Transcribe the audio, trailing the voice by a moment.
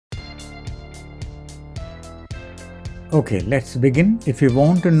Okay, let's begin. If you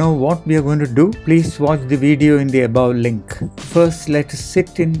want to know what we are going to do, please watch the video in the above link. First, let us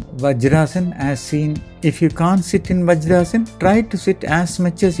sit in Vajrasana as seen. If you can't sit in Vajrasana, try to sit as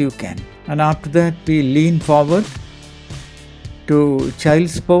much as you can. And after that, we lean forward to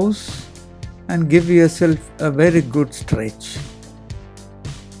child's pose and give yourself a very good stretch.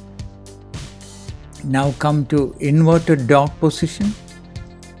 Now come to inverted dog position.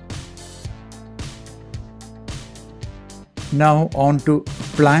 Now on to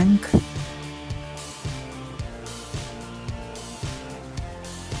plank.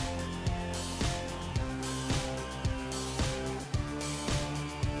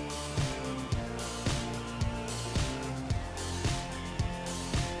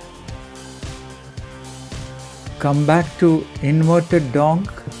 Come back to inverted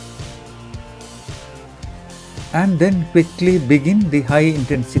dog and then quickly begin the high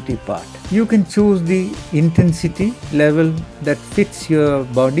intensity part. You can choose the intensity level that fits your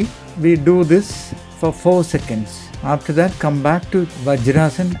body. We do this for 4 seconds. After that, come back to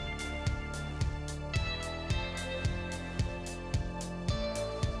Vajrasana.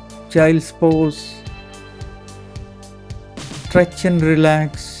 Child's pose. Stretch and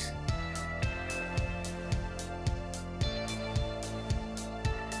relax.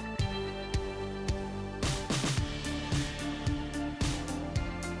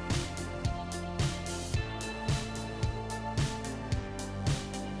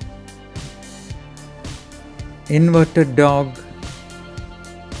 Inverted dog,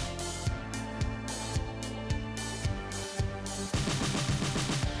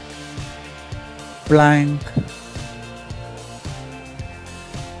 plank,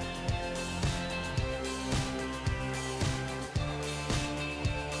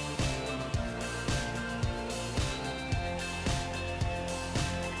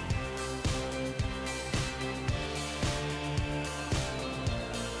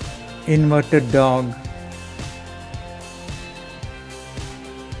 inverted dog,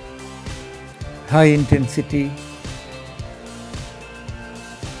 high intensity,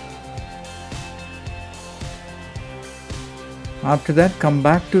 after that come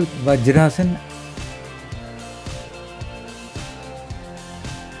back to Vajrasana,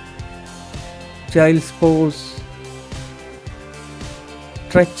 child's pose,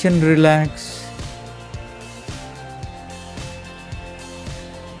 stretch and relax,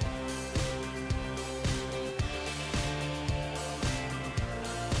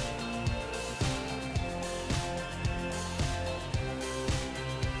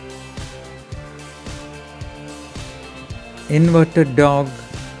 inverted dog,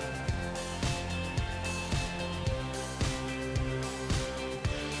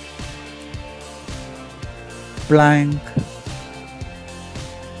 plank,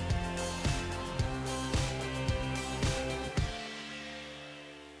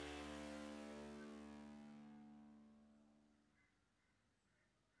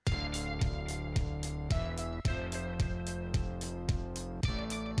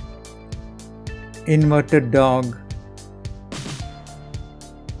 inverted dog,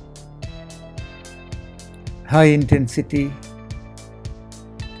 high intensity,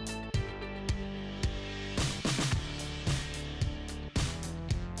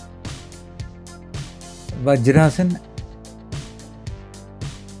 Vajrasana,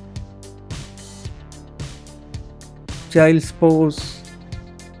 child's pose,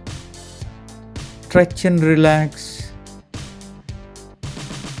 stretch and relax,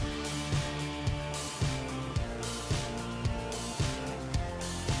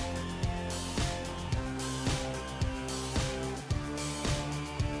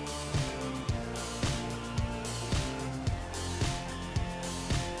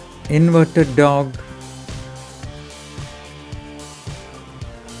 inverted dog,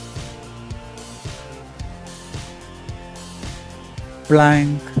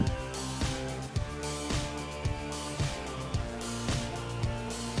 plank,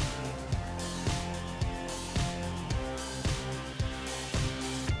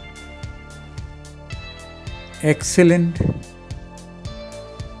 excellent,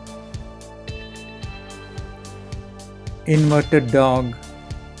 inverted dog,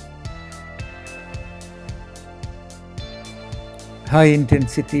 high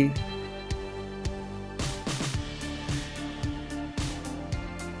intensity,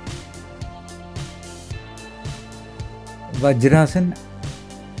 Vajrasana,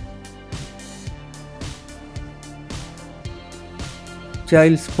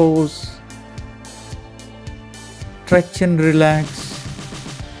 child's pose, stretch and relax,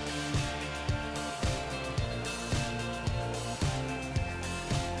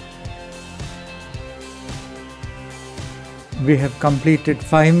 We have completed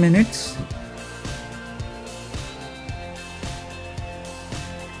 5 minutes.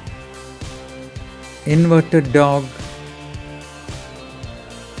 Inverted dog,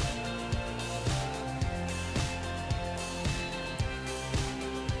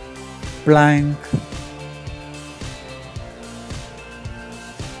 plank,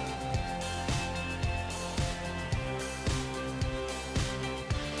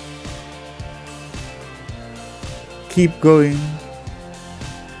 keep going,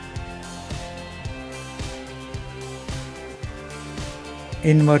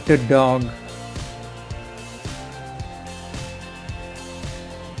 inverted dog,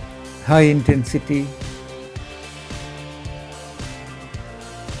 high intensity,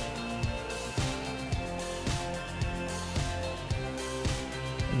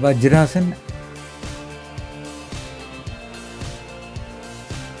 Vajrasan,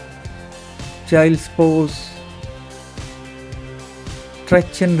 child's pose,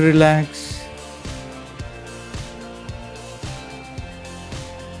 stretch and relax,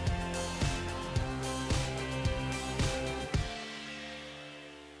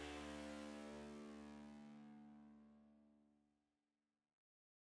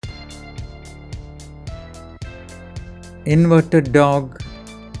 inverted dog,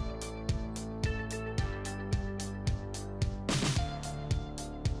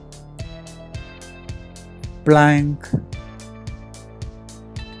 plank,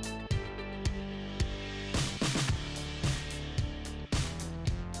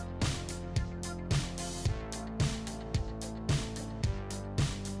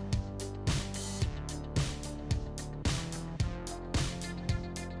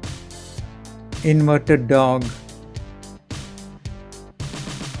 inverted dog,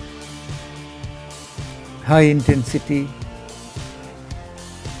 high intensity,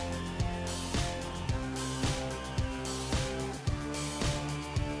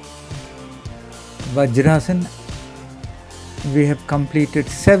 Vajrasan. We have completed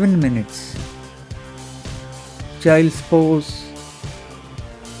 7 minutes. Child's pose,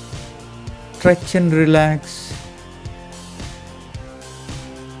 stretch and relax,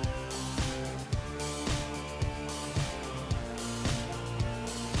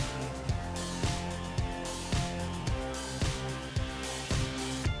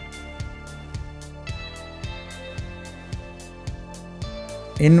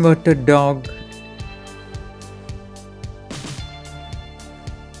 inverted dog,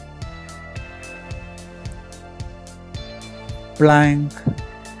 plank,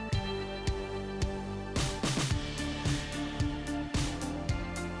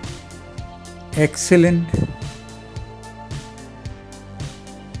 excellent,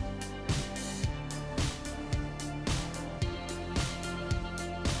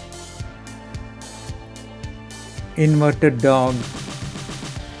 inverted dog,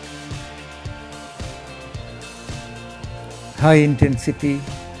 high intensity,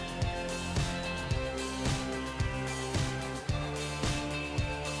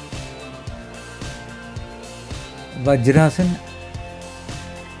 Vajrasan.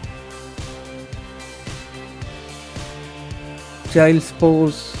 Child's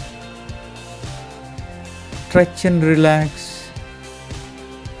pose, stretch and relax,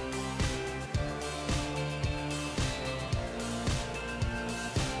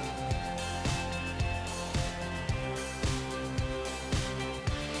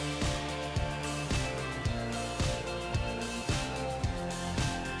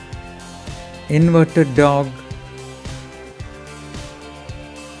 inverted dog,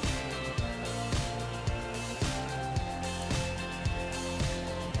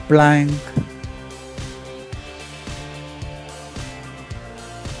 plank,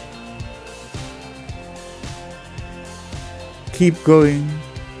 keep going,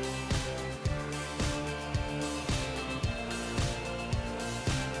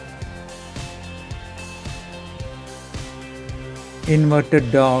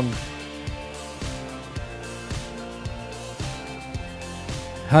 inverted dog,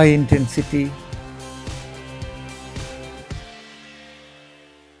 high intensity,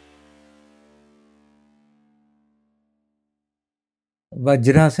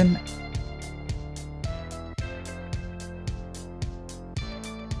 Vajrasan.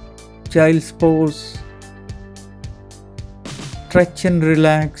 Child's pose, stretch and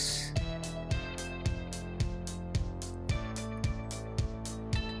relax,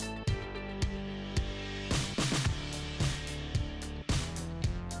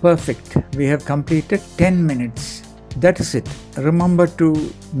 perfect. We have completed 10 minutes. That is it. Remember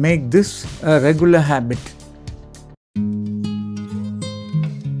to make this a regular habit.